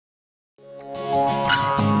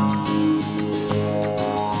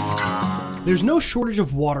There's no shortage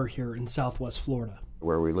of water here in Southwest Florida.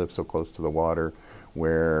 Where we live so close to the water,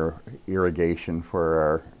 where irrigation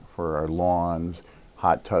for our lawns,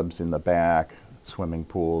 hot tubs in the back, swimming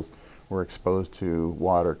pools, we're exposed to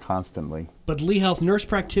water constantly. But Lee Health nurse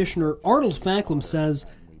practitioner Arnold Facklam says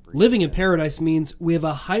living in paradise means we have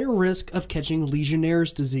a higher risk of catching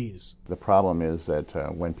Legionnaires disease. The problem is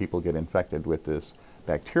that when people get infected with this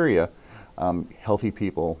bacteria, healthy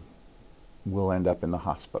people will end up in the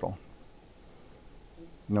hospital.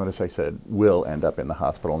 Notice I said will end up in the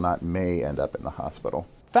hospital, not may end up in the hospital.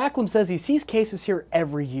 Facklam says he sees cases here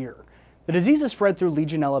every year. The disease is spread through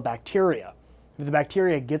Legionella bacteria. If the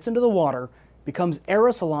bacteria gets into the water, becomes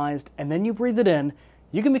aerosolized, and then you breathe it in,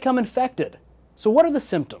 you can become infected. So what are the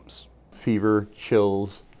symptoms? Fever,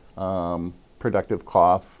 chills, productive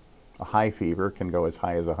cough. A high fever can go as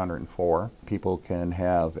high as 104. People can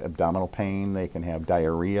have abdominal pain, they can have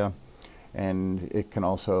diarrhea, and it can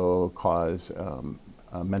also cause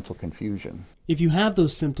mental confusion. If you have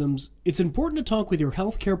those symptoms, it's important to talk with your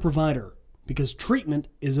healthcare provider because treatment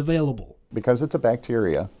is available. Because it's a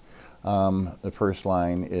bacteria, the first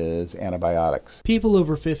line is antibiotics. People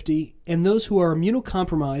over 50 and those who are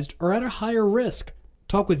immunocompromised are at a higher risk.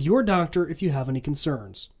 Talk with your doctor if you have any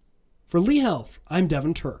concerns. For Lee Health, I'm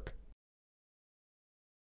Devin Turk.